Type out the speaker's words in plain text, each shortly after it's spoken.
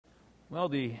Well,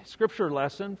 the scripture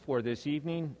lesson for this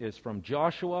evening is from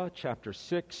Joshua chapter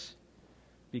 6,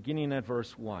 beginning at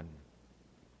verse 1.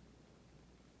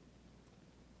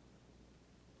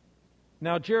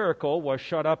 Now Jericho was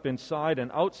shut up inside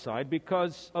and outside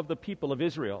because of the people of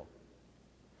Israel.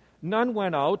 None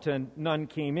went out and none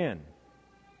came in.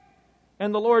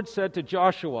 And the Lord said to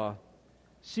Joshua,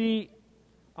 "See,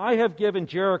 I have given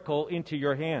Jericho into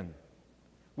your hand,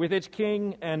 with its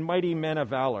king and mighty men of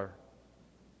valor.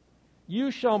 You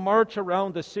shall march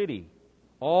around the city,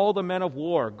 all the men of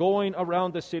war, going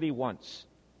around the city once.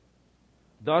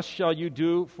 Thus shall you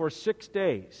do for 6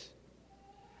 days.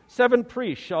 7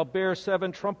 priests shall bear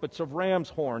 7 trumpets of ram's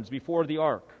horns before the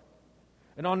ark.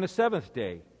 And on the 7th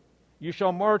day you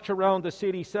shall march around the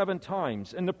city 7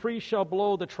 times, and the priests shall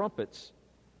blow the trumpets.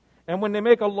 And when they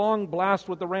make a long blast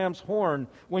with the ram's horn,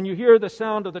 when you hear the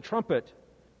sound of the trumpet,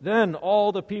 then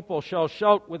all the people shall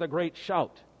shout with a great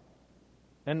shout.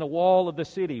 And the wall of the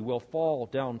city will fall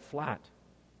down flat,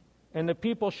 and the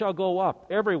people shall go up,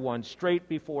 everyone straight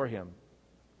before him."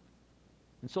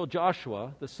 And so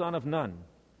Joshua, the son of Nun,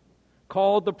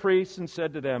 called the priests and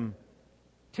said to them,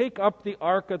 "Take up the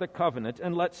ark of the covenant,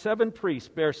 and let 7 priests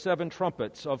bear 7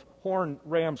 trumpets of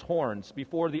ram's horns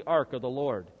before the ark of the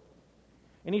Lord."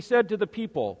 And he said to the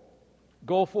people,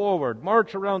 "Go forward,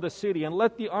 march around the city, and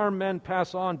let the armed men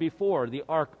pass on before the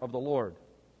ark of the Lord."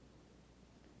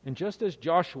 And just as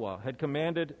Joshua had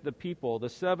commanded the people, the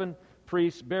 7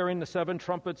 priests bearing the 7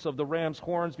 trumpets of the ram's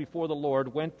horns before the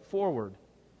Lord went forward,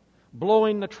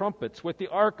 blowing the trumpets, with the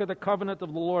ark of the covenant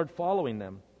of the Lord following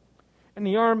them. And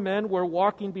the armed men were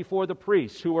walking before the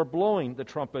priests, who were blowing the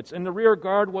trumpets, and the rear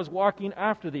guard was walking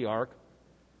after the ark,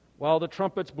 while the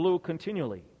trumpets blew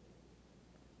continually.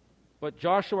 But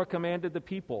Joshua commanded the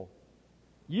people,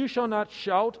 "You shall not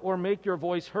shout or make your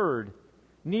voice heard,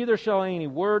 neither shall any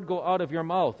word go out of your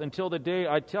mouth until the day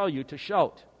I tell you to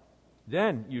shout.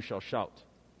 Then you shall shout."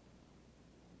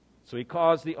 So he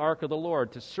caused the ark of the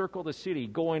Lord to circle the city,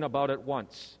 going about it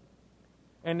once.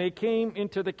 And they came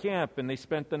into the camp, and they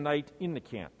spent the night in the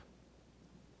camp.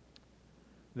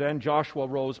 Then Joshua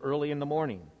rose early in the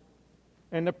morning,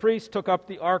 and the priests took up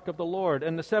the ark of the Lord,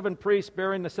 and the 7 priests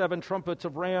bearing the 7 trumpets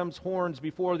of ram's horns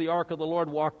before the ark of the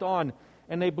Lord walked on,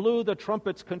 and they blew the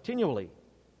trumpets continually.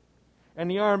 And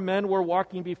the armed men were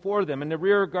walking before them, and the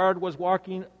rear guard was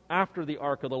walking after the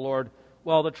ark of the Lord,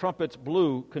 while the trumpets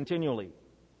blew continually.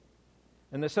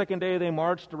 And the 2nd day they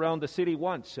marched around the city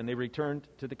once, and they returned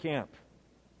to the camp.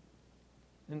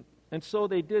 And so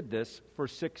they did this for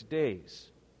 6 days.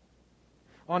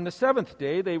 On the 7th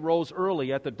day they rose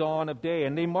early at the dawn of day,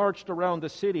 and they marched around the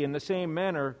city in the same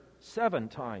manner 7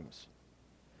 times.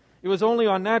 It was only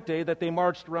on that day that they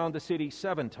marched around the city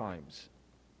 7 times.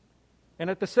 And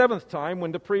at the 7th time,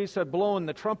 when the priests had blown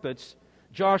the trumpets,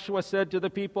 Joshua said to the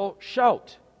people,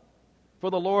 "Shout, for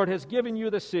the Lord has given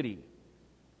you the city.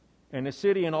 And the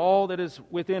city and all that is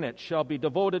within it shall be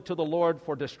devoted to the Lord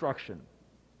for destruction.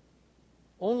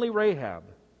 Only Rahab,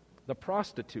 the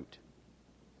prostitute,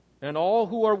 and all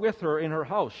who are with her in her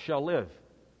house shall live,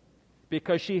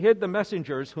 because she hid the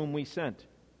messengers whom we sent.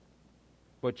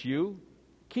 But you,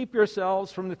 keep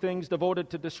yourselves from the things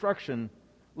devoted to destruction,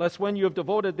 lest when you have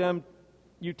devoted them,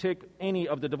 you take any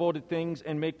of the devoted things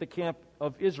and make the camp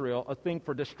of Israel a thing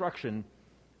for destruction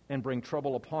and bring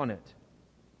trouble upon it.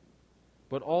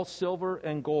 But all silver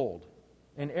and gold,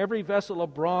 and every vessel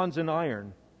of bronze and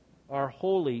iron, are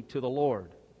holy to the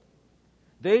Lord.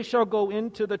 They shall go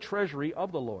into the treasury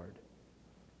of the Lord."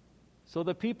 So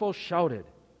the people shouted,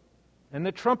 and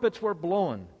the trumpets were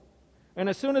blown. And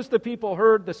as soon as the people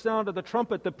heard the sound of the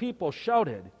trumpet, the people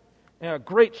shouted, and a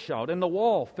great shout, and the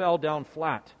wall fell down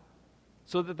flat,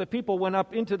 so that the people went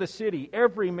up into the city,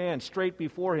 every man straight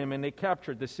before him, and they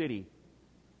captured the city.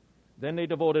 Then they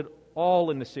devoted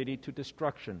all in the city to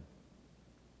destruction,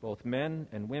 both men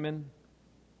and women,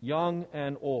 young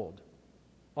and old,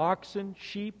 oxen,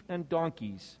 sheep, and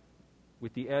donkeys,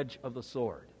 with the edge of the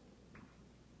sword.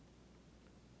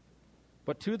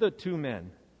 But to the 2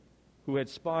 men who had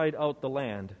spied out the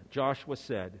land, Joshua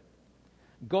said,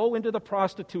 "Go into the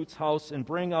prostitute's house and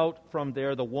bring out from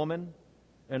there the woman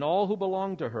and all who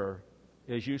belong to her,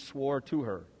 as you swore to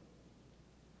her."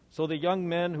 So the young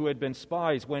men who had been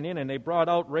spies went in, and they brought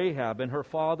out Rahab and her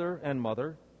father and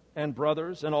mother and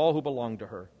brothers and all who belonged to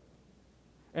her.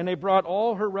 And they brought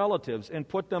all her relatives and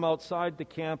put them outside the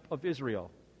camp of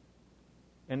Israel.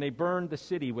 And they burned the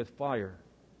city with fire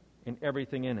and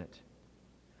everything in it.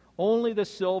 Only the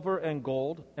silver and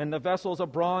gold and the vessels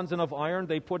of bronze and of iron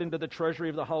they put into the treasury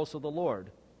of the house of the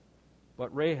Lord.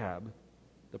 But Rahab,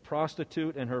 the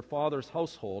prostitute, and her father's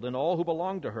household and all who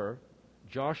belonged to her,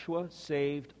 Joshua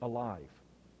saved alive.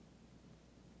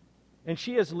 And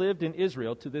she has lived in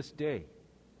Israel to this day,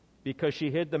 because she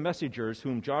hid the messengers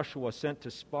whom Joshua sent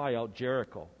to spy out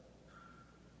Jericho.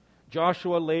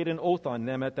 Joshua laid an oath on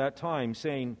them at that time,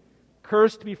 saying,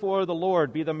 "Cursed before the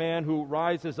Lord be the man who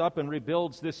rises up and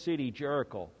rebuilds this city,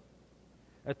 Jericho.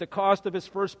 At the cost of his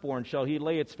firstborn shall he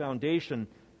lay its foundation,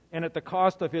 and at the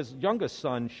cost of his youngest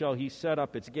son shall he set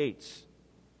up its gates."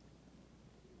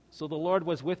 So the Lord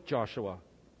was with Joshua,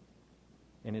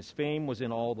 and his fame was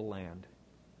in all the land.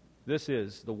 This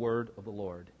is the word of the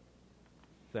Lord.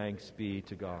 Thanks be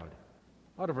to God.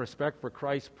 Out of respect for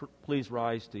Christ, please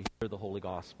rise to hear the Holy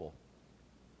Gospel.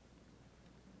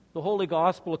 The Holy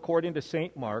Gospel according to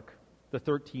St. Mark, the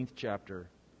 13th chapter.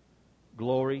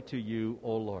 Glory to you,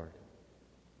 O Lord.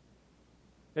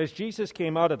 As Jesus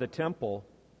came out of the temple,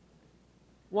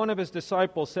 one of his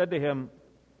disciples said to him,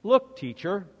 "Look,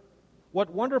 teacher, what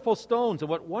wonderful stones and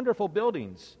what wonderful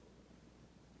buildings."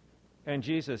 And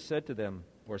Jesus said to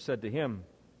him,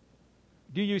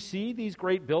 "Do you see these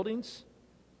great buildings?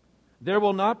 There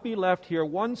will not be left here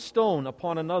one stone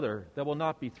upon another that will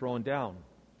not be thrown down."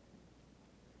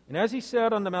 And as he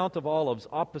sat on the Mount of Olives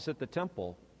opposite the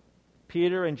temple,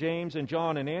 Peter and James and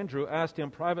John and Andrew asked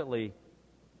him privately,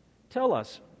 "Tell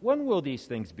us, when will these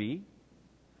things be?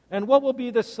 And what will be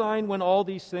the sign when all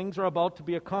these things are about to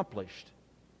be accomplished?"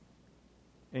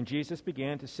 And Jesus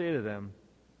began to say to them,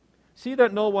 "See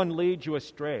that no one leads you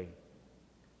astray.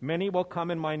 Many will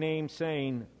come in my name,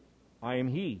 saying, 'I am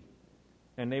he,'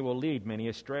 and they will lead many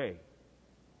astray.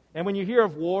 And when you hear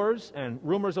of wars and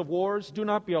rumors of wars, do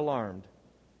not be alarmed.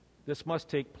 This must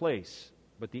take place,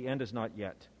 but the end is not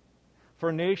yet.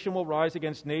 For nation will rise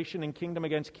against nation and kingdom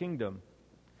against kingdom.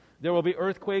 There will be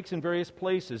earthquakes in various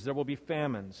places. There will be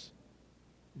famines.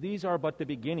 These are but the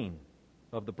beginning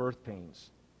of the birth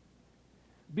pains.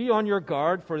 Be on your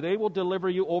guard, for they will deliver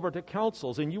you over to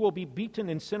councils, and you will be beaten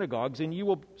in synagogues, and you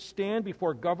will stand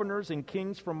before governors and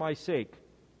kings for my sake,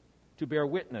 to bear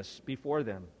witness before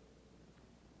them.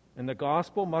 And the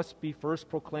gospel must be first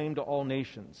proclaimed to all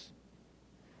nations.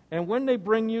 And when they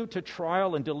bring you to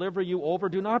trial and deliver you over,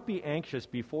 do not be anxious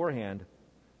beforehand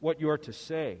what you are to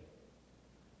say,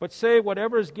 but say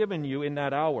whatever is given you in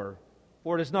that hour,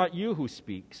 for it is not you who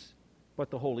speaks, but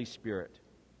the Holy Spirit.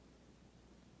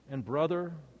 And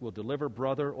brother will deliver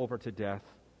brother over to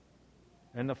death,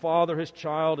 and the father his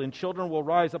child, and children will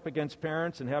rise up against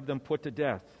parents and have them put to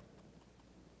death.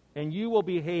 And you will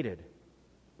be hated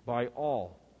by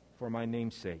all for my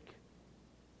name's sake.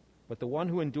 But the one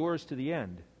who endures to the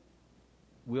end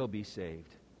will be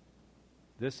saved."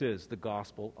 This is the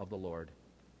gospel of the Lord.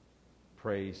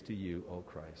 Praise to you, O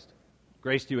Christ.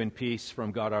 Grace to you and peace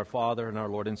from God our Father and our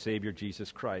Lord and Savior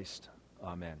Jesus Christ.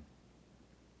 Amen.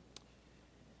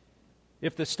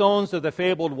 If the stones of the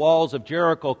fabled walls of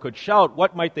Jericho could shout,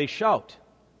 what might they shout?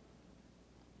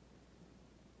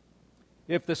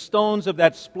 If the stones of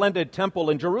that splendid temple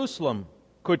in Jerusalem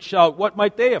could shout, what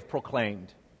might they have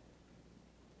proclaimed?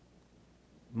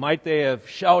 Might they have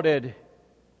shouted,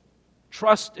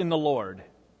 "Trust in the Lord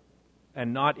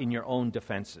and not in your own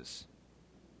defenses"?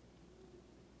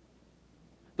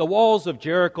 The walls of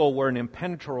Jericho were an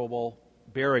impenetrable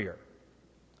barrier.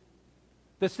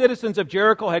 The citizens of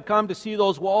Jericho had come to see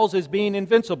those walls as being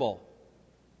invincible.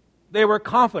 They were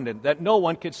confident that no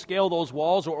one could scale those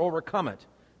walls or overcome it,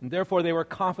 and therefore they were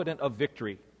confident of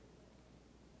victory.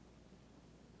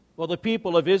 Well, the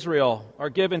people of Israel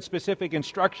are given specific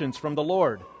instructions from the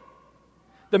Lord.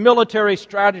 The military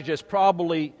strategists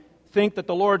probably think that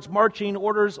the Lord's marching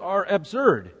orders are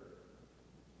absurd.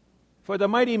 For the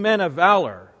mighty men of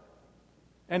valor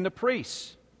and the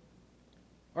priests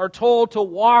are told to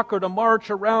walk or to march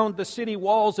around the city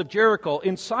walls of Jericho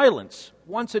in silence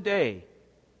once a day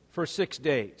for 6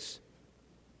 days.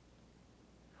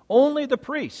 Only the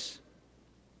priests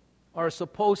are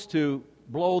supposed to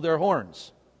blow their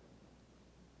horns.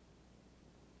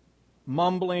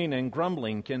 Mumbling and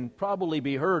grumbling can probably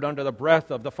be heard under the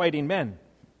breath of the fighting men.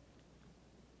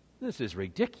 This is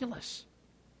ridiculous.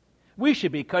 We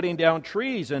should be cutting down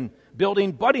trees and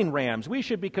building budding rams. We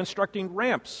should be constructing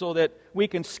ramps so that we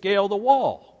can scale the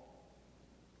wall.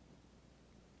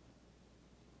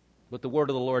 But the word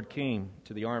of the Lord came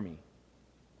to the army.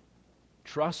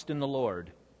 Trust in the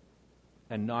Lord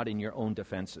and not in your own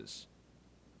defenses.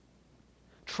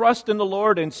 Trust in the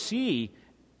Lord and see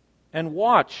and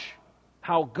watch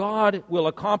how God will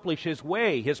accomplish His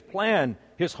way, His plan,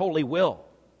 His holy will.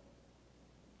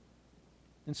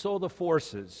 And so the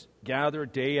forces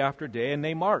gathered day after day, and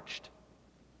they marched.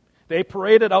 They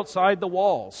paraded outside the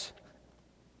walls.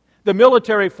 The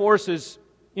military forces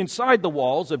inside the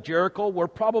walls of Jericho were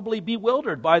probably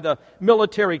bewildered by the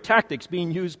military tactics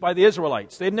being used by the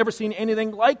Israelites. They had never seen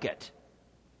anything like it.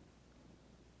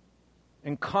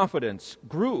 And confidence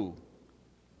grew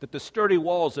that the sturdy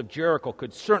walls of Jericho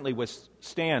could certainly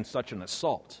withstand such an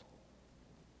assault.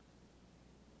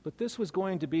 But this was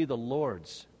going to be the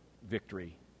Lord's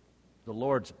victory, the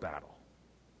Lord's battle.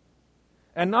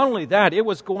 And not only that, it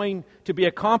was going to be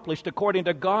accomplished according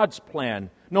to God's plan,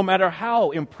 no matter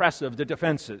how impressive the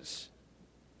defenses.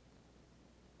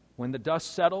 When the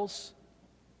dust settles,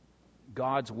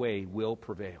 God's way will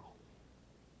prevail.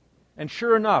 And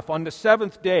sure enough, on the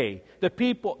seventh day,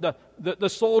 the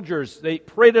soldiers, they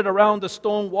paraded around the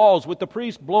stone walls with the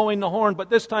priest blowing the horn, but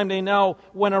this time they now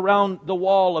went around the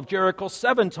wall of Jericho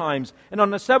 7 times. And on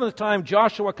the 7th time,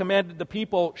 Joshua commanded the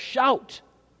people, "Shout!"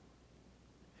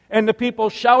 And the people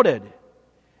shouted.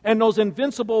 And those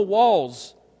invincible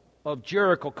walls of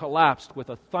Jericho collapsed with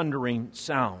a thundering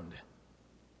sound.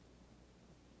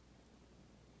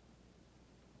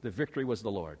 The victory was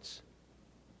the Lord's.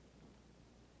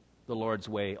 The Lord's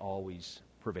way always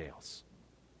prevails.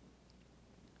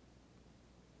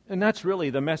 And that's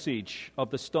really the message of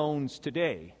the stones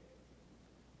today.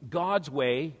 God's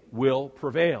way will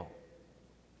prevail.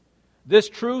 This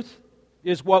truth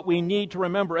is what we need to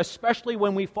remember, especially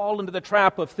when we fall into the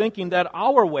trap of thinking that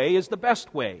our way is the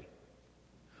best way.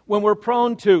 When we're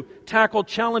prone to tackle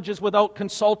challenges without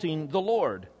consulting the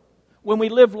Lord. When we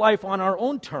live life on our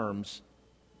own terms,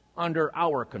 under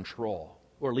our control,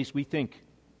 or at least we think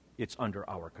it's under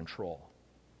our control.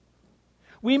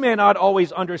 We may not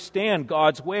always understand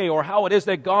God's way or how it is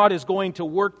that God is going to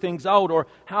work things out or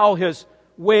how His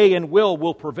way and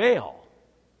will prevail.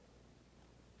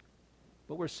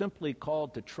 But we're simply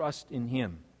called to trust in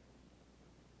Him,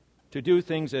 to do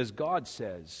things as God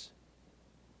says.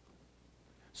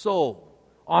 So,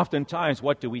 oftentimes,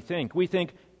 what do we think? We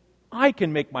think, I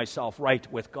can make myself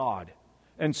right with God.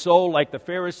 And so, like the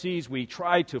Pharisees, we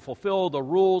try to fulfill the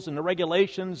rules and the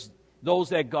regulations, those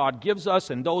that God gives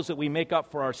us and those that we make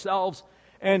up for ourselves.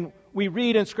 And we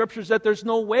read in Scriptures that there's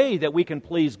no way that we can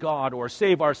please God or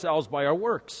save ourselves by our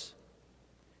works.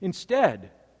 Instead,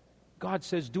 God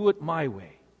says, do it my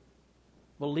way.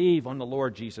 Believe on the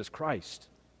Lord Jesus Christ,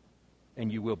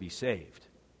 and you will be saved.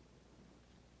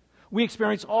 We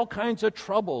experience all kinds of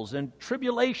troubles and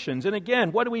tribulations. And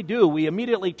again, what do? We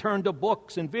immediately turn to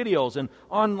books and videos and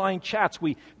online chats.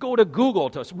 We go to Google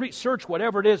to research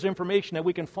whatever it is, information that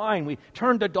we can find. We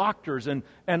turn to doctors and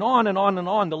on and on and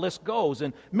on the list goes.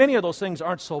 And many of those things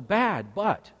aren't so bad,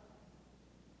 but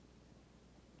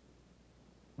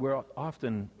we're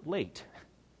often late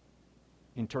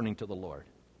in turning to the Lord.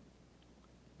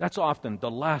 That's often the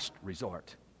last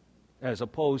resort, as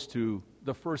opposed to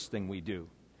the first thing we do.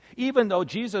 Even though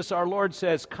Jesus, our Lord,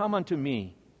 says, "Come unto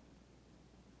me,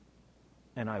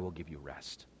 and I will give you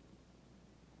rest."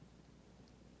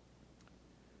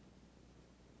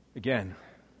 Again,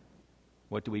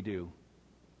 what do?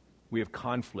 We have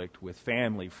conflict with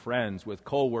family, friends, with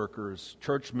co-workers,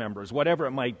 church members, whatever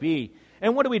it might be.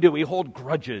 And what do? We hold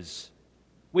grudges.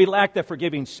 We lack the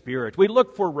forgiving spirit. We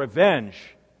look for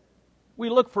revenge. We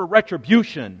look for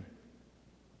retribution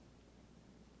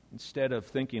instead of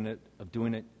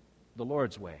doing it the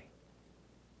Lord's way.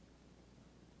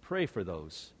 Pray for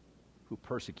those who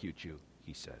persecute you,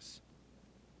 he says.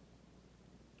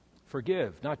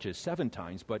 Forgive, not just 7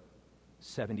 times, but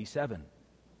 77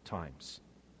 times.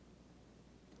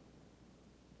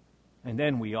 And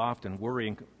then we often worry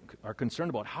and are concerned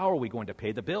about how are we going to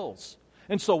pay the bills.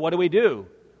 And so what do?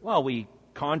 Well, we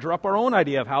conjure up our own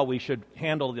idea of how we should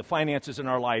handle the finances in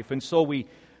our life. And so we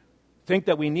think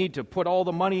that we need to put all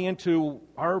the money into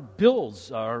our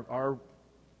bills, our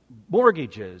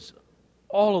mortgages,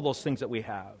 all of those things that we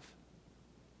have.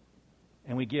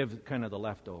 And we give kind of the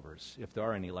leftovers, if there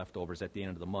are any leftovers at the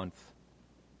end of the month,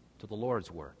 to the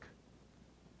Lord's work.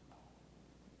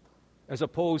 As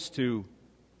opposed to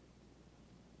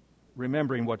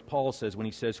remembering what Paul says when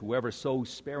he says, whoever sows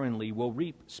sparingly will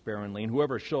reap sparingly, and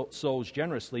whoever sows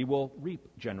generously will reap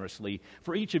generously.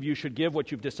 For each of you should give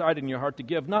what you've decided in your heart to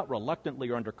give, not reluctantly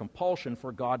or under compulsion,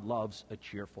 for God loves a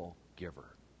cheerful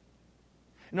giver.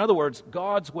 In other words,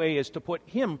 God's way is to put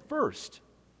Him first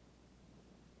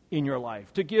in your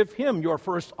life, to give Him your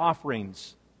first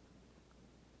offerings,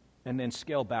 and then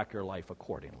scale back your life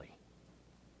accordingly.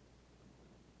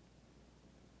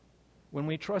 When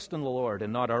we trust in the Lord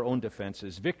and not our own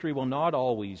defenses, victory will not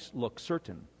always look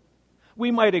certain.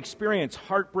 We might experience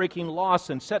heartbreaking loss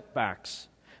and setbacks.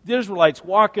 The Israelites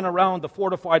walking around the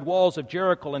fortified walls of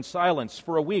Jericho in silence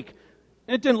for a week,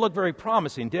 it didn't look very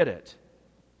promising, did it?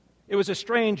 It was a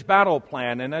strange battle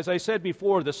plan, and as I said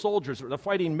before, the soldiers, the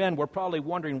fighting men, were probably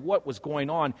wondering what was going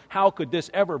on. How could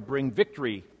this ever bring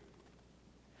victory?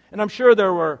 And I'm sure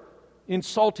there were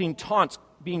insulting taunts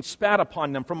being spat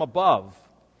upon them from above,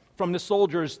 from the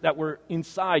soldiers that were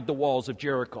inside the walls of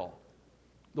Jericho,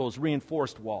 those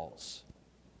reinforced walls.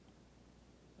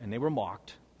 And they were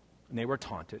mocked, and they were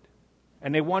taunted,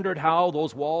 and they wondered how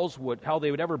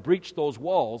they would ever breach those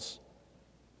walls,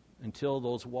 until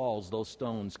those walls, those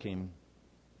stones came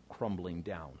crumbling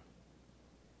down.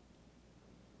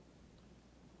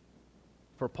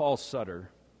 For Paul Sutter,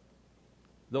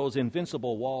 those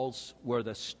invincible walls were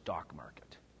the stock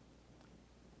market.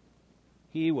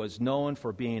 He was known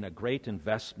for being a great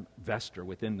investor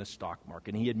within the stock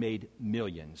market, and he had made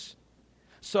millions.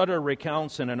 Sutter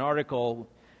recounts in an article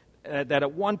that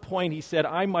at one point he said,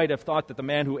 "I might have thought that the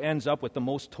man who ends up with the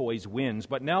most toys wins,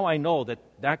 but now I know that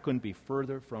that couldn't be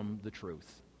further from the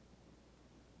truth."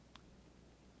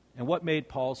 And what made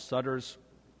Paul Sutter's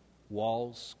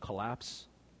walls collapse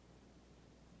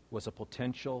was a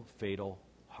potential fatal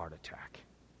heart attack.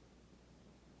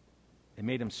 It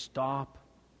made him stop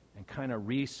and kind of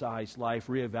resize life,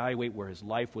 reevaluate where his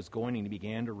life was going, and he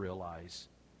began to realize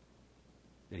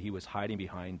that he was hiding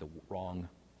behind the wrong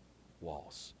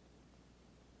walls.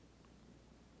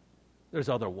 There's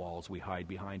other walls we hide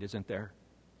behind, isn't there?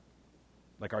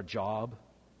 Like our job.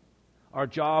 Our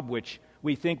job, which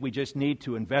we think we just need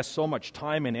to invest so much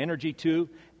time and energy to,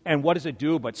 and what does it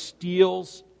do but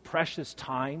steals precious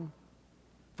time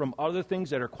from other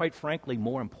things that are quite frankly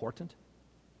more important,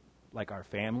 like our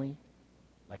family,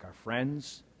 like our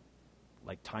friends,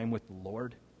 like time with the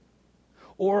Lord.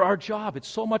 Or our job, it's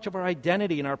so much of our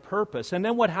identity and our purpose. And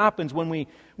then what happens when we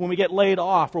get laid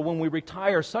off or when we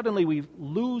retire? Suddenly we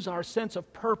lose our sense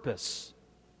of purpose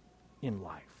in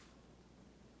life.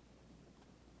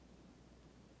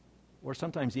 Or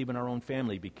sometimes even our own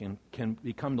family can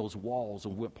become those walls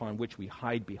upon which we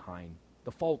hide behind,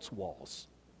 the false walls.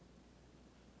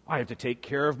 I have to take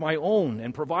care of my own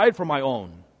and provide for my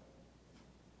own.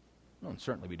 Well, and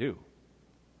certainly we do.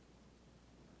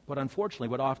 But unfortunately,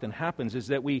 what often happens is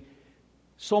that we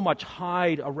so much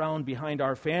hide around behind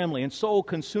our family and so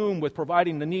consumed with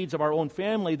providing the needs of our own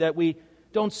family that we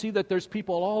don't see that there's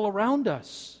people all around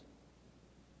us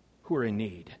who are in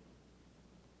need.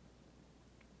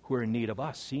 Who are in need of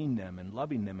us, seeing them and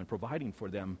loving them and providing for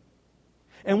them.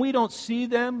 And we don't see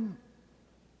them,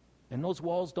 and those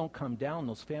walls don't come down,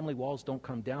 those family walls don't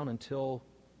come down until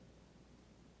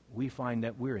we find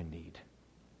that we're in need.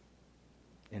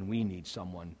 And we need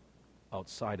someone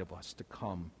outside of us to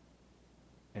come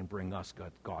and bring us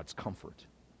God's comfort.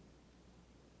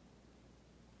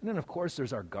 And then, of course,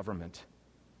 there's our government.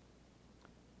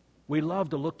 We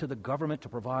love to look to the government to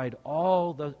provide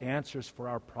all the answers for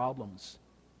our problems.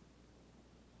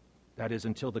 That is,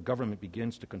 until the government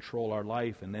begins to control our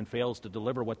life and then fails to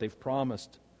deliver what they've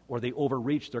promised, or they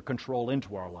overreach their control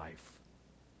into our life.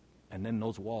 And then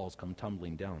those walls come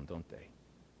tumbling down, don't they?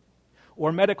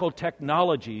 Or medical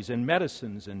technologies and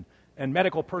medicines and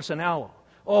medical personnel.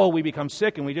 Oh, we become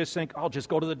sick and we just think, I'll just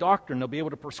go to the doctor and they'll be able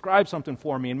to prescribe something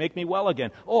for me and make me well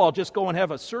again. Oh, I'll just go and have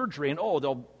a surgery and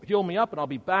they'll heal me up and I'll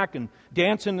be back and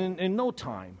dancing in no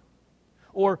time.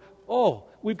 Or,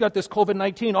 we've got this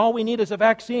COVID-19. All we need is a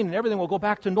vaccine and everything will go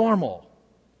back to normal.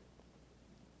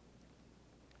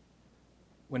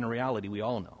 When in reality, we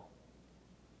all know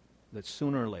that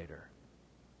sooner or later,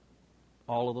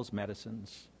 all of those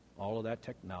medicines, all of that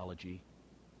technology,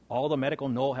 all the medical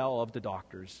know-how of the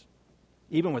doctors,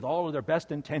 even with all of their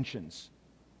best intentions,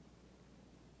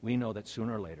 we know that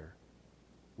sooner or later,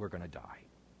 we're going to die.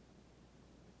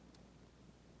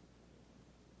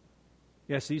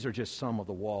 Yes, these are just some of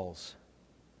the walls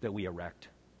that we erect.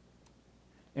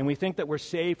 And we think that we're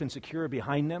safe and secure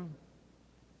behind them,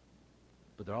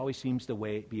 but there always seems to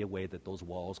be a way that those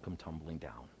walls come tumbling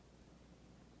down.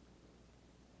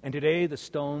 And today, the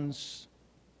stones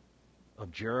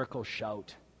of Jericho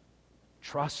shout,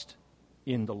 trust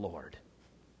in the Lord,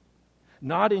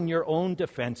 not in your own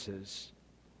defenses,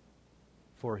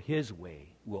 for His way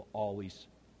will always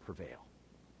prevail.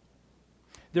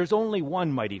 There's only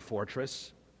one mighty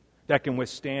fortress that can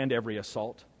withstand every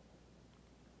assault,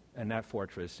 and that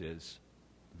fortress is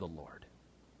the Lord.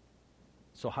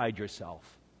 So hide yourself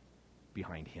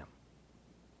behind Him.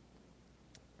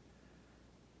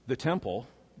 The temple,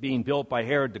 being built by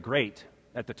Herod the Great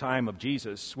at the time of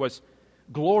Jesus, was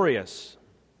glorious,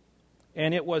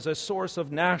 and it was a source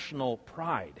of national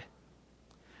pride.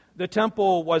 The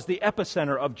temple was the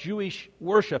epicenter of Jewish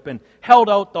worship and held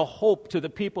out the hope to the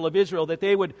people of Israel that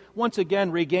they would once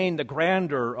again regain the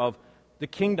grandeur of the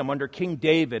kingdom under King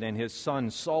David and his son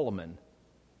Solomon.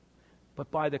 But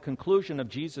by the conclusion of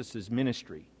Jesus'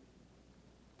 ministry,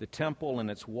 the temple and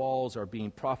its walls are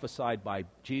being prophesied by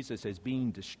Jesus as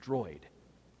being destroyed.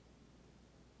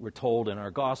 We're told in our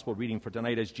gospel reading for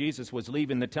tonight, as Jesus was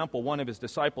leaving the temple, one of his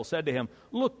disciples said to him,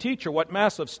 "Look, teacher, what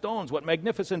massive stones, what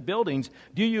magnificent buildings.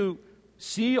 Do you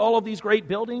see all of these great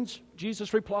buildings?"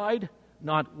 Jesus replied,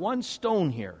 "Not one stone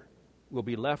here will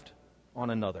be left on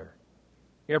another.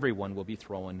 Everyone will be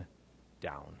thrown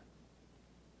down."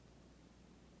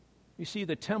 You see,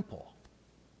 the temple,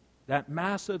 that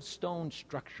massive stone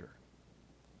structure,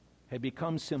 had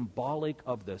become symbolic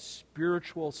of the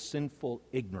spiritual sinful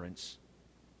ignorance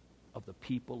of the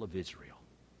people of Israel.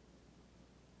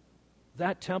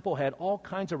 That temple had all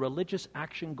kinds of religious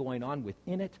action going on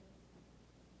within it,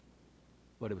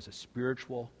 but it was a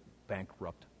spiritual,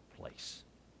 bankrupt place.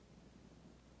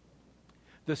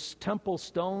 The temple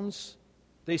stones,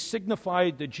 they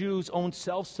signified the Jews' own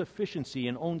self-sufficiency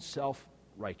and own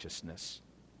self-righteousness.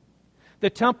 The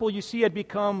temple, you see, had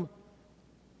become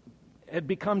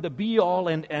the be-all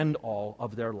and end-all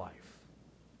of their life.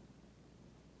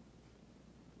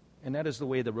 And that is the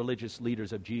way the religious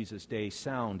leaders of Jesus' day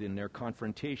sound in their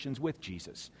confrontations with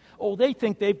Jesus. Oh, they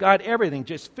think they've got everything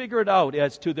just figured out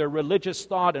as to their religious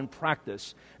thought and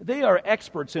practice. They are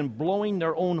experts in blowing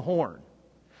their own horn.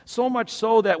 So much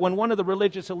so that when one of the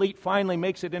religious elite finally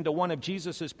makes it into one of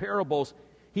Jesus' parables,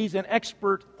 he's an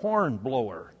expert horn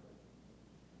blower.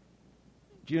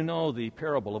 Do you know the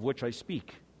parable of which I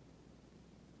speak?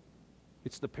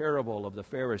 It's the parable of the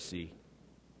Pharisee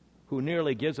who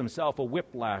nearly gives himself a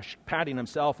whiplash, patting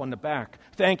himself on the back,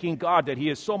 thanking God that he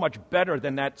is so much better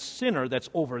than that sinner that's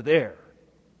over there.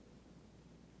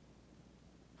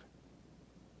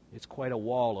 It's quite a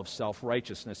wall of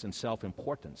self-righteousness and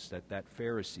self-importance that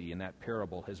Pharisee in that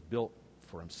parable has built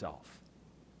for himself.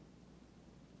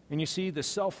 And you see, the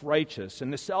self-righteous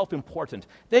and the self-important,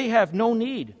 they have no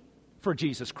need for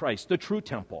Jesus Christ, the true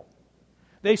temple.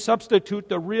 They substitute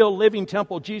the real living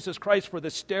temple, Jesus Christ, for the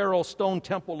sterile stone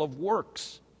temple of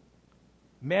works,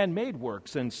 man-made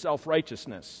works and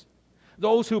self-righteousness.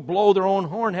 Those who blow their own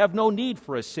horn have no need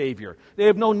for a Savior. They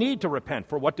have no need to repent.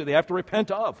 For what do they have to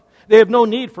repent of? They have no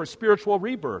need for spiritual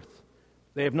rebirth.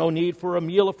 They have no need for a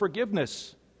meal of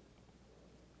forgiveness.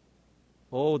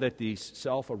 Oh, that these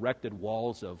self-erected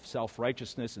walls of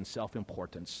self-righteousness and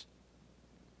self-importance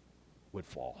would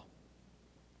fall.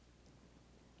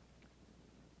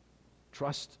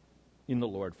 Trust in the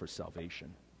Lord for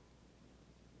salvation.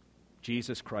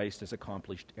 Jesus Christ has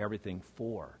accomplished everything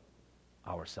for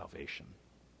our salvation.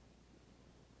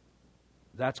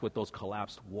 That's what those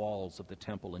collapsed walls of the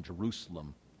temple in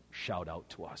Jerusalem shout out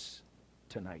to us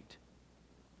tonight.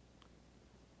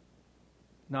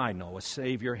 Now I know a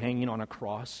Savior hanging on a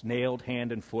cross, nailed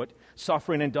hand and foot,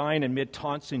 suffering and dying amid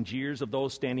taunts and jeers of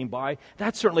those standing by.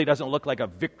 That certainly doesn't look like a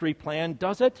victory plan,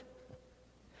 does it?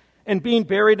 And being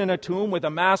buried in a tomb with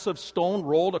a massive stone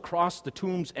rolled across the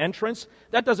tomb's entrance,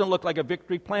 that doesn't look like a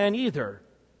victory plan either.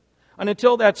 And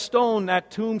until that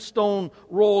tombstone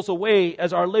rolls away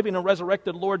as our living and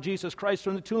resurrected Lord Jesus Christ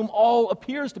from the tomb, all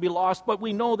appears to be lost, but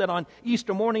we know that on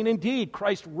Easter morning, indeed,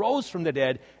 Christ rose from the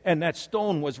dead, and that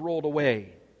stone was rolled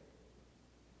away.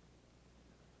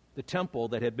 The temple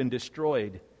that had been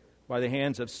destroyed by the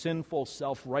hands of sinful,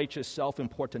 self-righteous,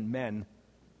 self-important men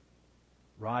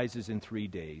rises in 3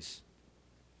 days,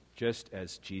 just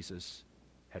as Jesus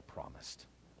had promised.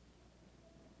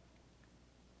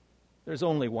 There's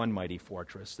only one mighty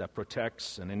fortress that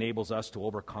protects and enables us to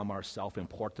overcome our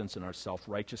self-importance and our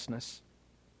self-righteousness,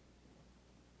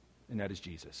 and that is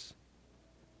Jesus,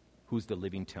 who's the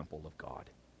living temple of God.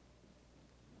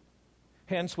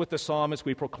 Hence, with the psalmist,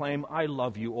 we proclaim, "I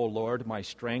love you, O Lord, my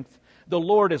strength. The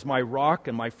Lord is my rock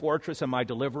and my fortress and my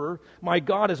deliverer. My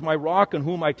God is my rock in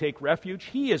whom I take refuge.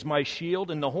 He is my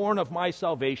shield and the horn of my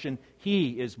salvation.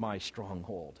 He is my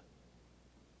stronghold."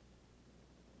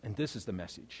 And this is the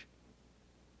message.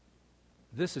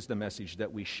 This is the message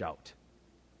that we shout.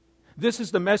 This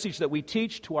is the message that we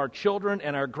teach to our children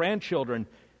and our grandchildren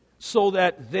so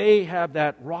that they have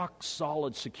that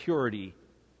rock-solid security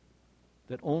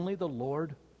that only the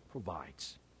Lord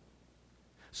provides.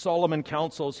 Solomon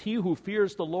counsels, "He who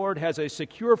fears the Lord has a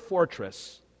secure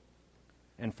fortress,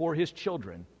 and for his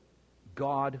children,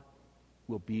 God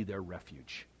will be their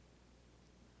refuge."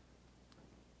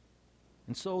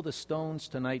 And so the stones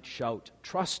tonight shout,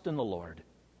 "Trust in the Lord,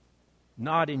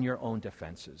 not in your own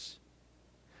defenses.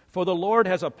 For the Lord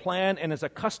has a plan and is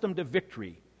accustomed to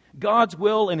victory. God's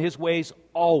will and his ways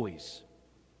always,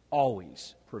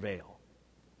 always prevail."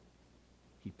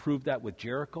 He proved that with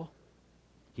Jericho.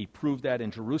 He proved that in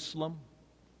Jerusalem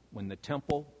when the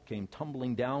temple came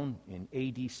tumbling down in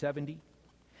AD 70.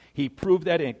 He proved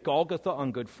that at Golgotha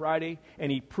on Good Friday,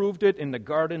 and he proved it in the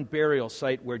garden burial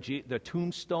site where the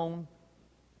tombstone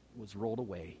was rolled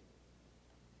away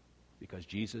because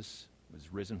Jesus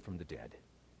was risen from the dead.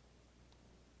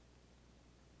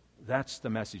 That's the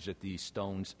message that these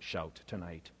stones shout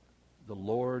tonight. The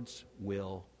Lord's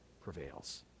will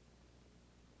prevails.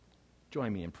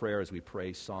 Join me in prayer as we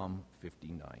pray Psalm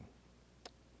 59.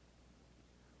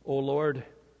 O Lord,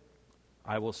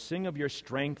 I will sing of your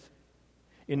strength.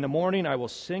 In the morning I will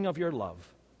sing of your love.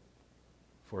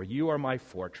 For you are my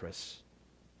fortress.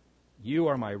 You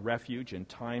are my refuge in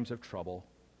times of trouble.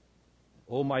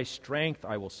 O my strength,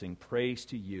 I will sing praise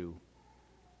to you.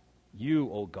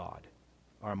 You, O God,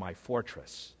 are my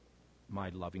fortress, my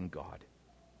loving God.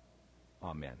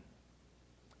 Amen.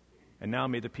 And now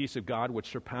may the peace of God, which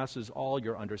surpasses all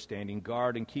your understanding,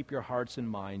 guard and keep your hearts and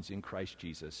minds in Christ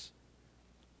Jesus.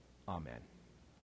 Amen.